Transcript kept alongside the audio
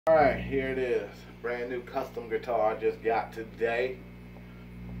Alright, here it is. Brand new custom guitar I just got today.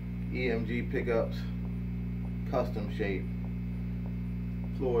 EMG pickups, custom shape,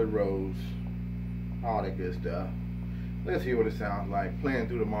 Floyd Rose, all that good stuff. Let's hear what it sounds like playing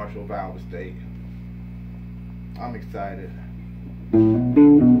through the Marshall valve estate. I'm excited.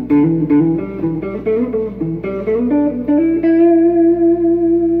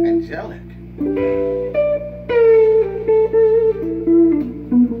 Angelic.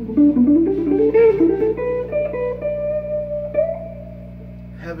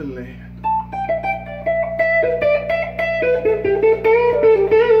 Heavenly.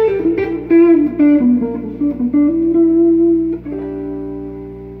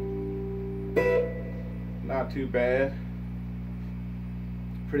 Not too bad.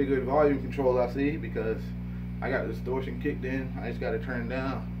 Pretty good volume control, I see, because I got the distortion kicked in. I just got to turn it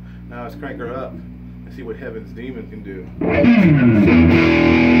down. Now let's crank her up and see what Heaven's Demon can do.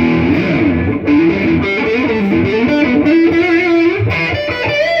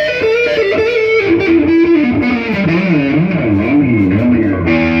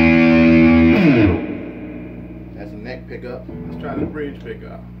 That's a neck pickup. Let's try the bridge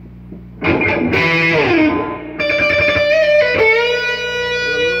pickup.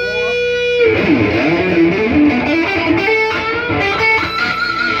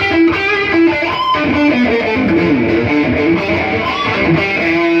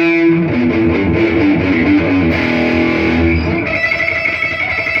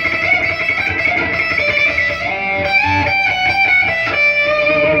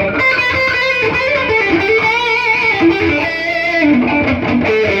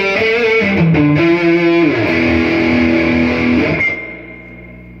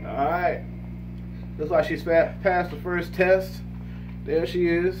 Alright, looks like she's passed the first test. There she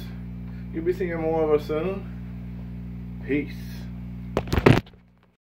is. You'll be seeing more of her soon. Peace.